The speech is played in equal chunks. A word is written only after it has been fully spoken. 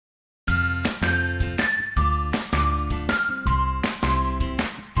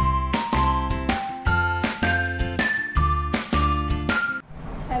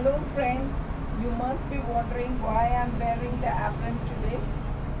wondering why I'm wearing the apron today,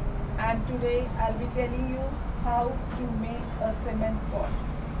 and today I'll be telling you how to make a cement pot.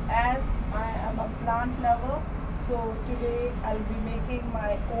 As I am a plant lover, so today I'll be making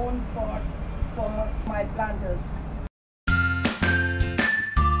my own pot for my planters.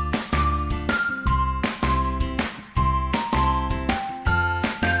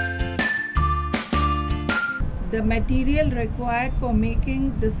 The material required for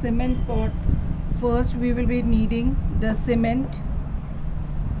making the cement pot: first we will be needing the cement,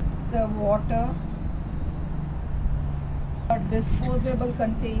 the water, a disposable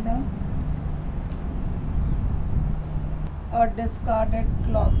container, a discarded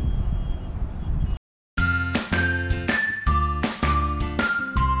cloth.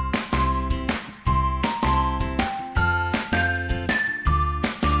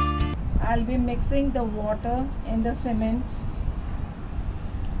 I'll be mixing the water in the cement.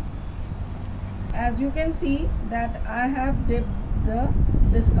 As you can see that I have dipped the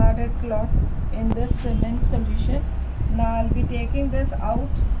discarded cloth in this cement solution. Now I'll be taking this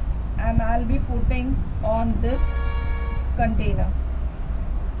out and I'll be putting on this container.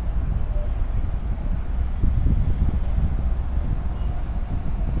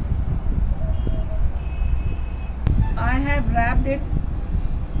 I have wrapped it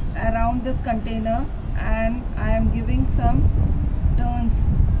around this container and I am giving some turns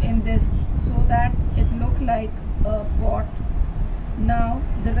in this so that it look like a pot. Now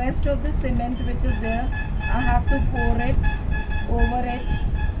the rest of the cement which is there, I have to pour it over it,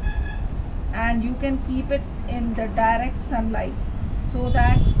 and you can keep it in the direct sunlight so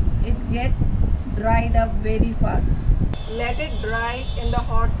that it get dried up very fast. Let it dry in the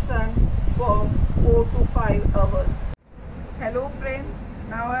hot sun for 4 to 5 hours. Hello friends,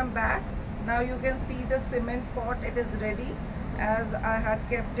 now I'm back. Now you can see the cement pot, it is ready as I had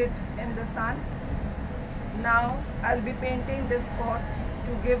kept it in the sun. Now I'll be painting this pot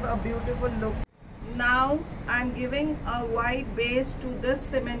to give a beautiful look. Now I'm giving a white base to this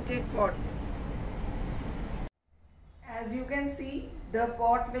cemented pot. As you can see, the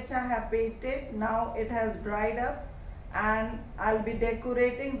pot which I have painted, now it has dried up, and I'll be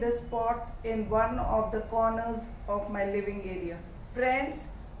decorating this pot in one of the corners of my living area. Friends,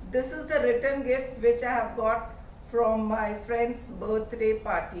 this is the return gift which I have got from my friend's birthday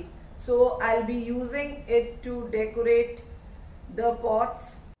party. So I'll be using it to decorate the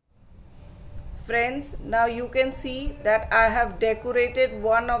pots. Friends, now you can see that I have decorated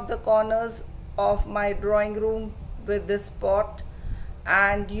one of the corners of my drawing room with this pot,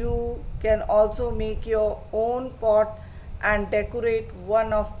 and you can also make your own pot and decorate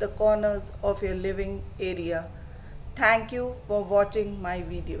one of the corners of your living area. Thank you for watching my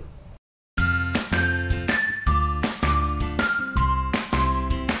video.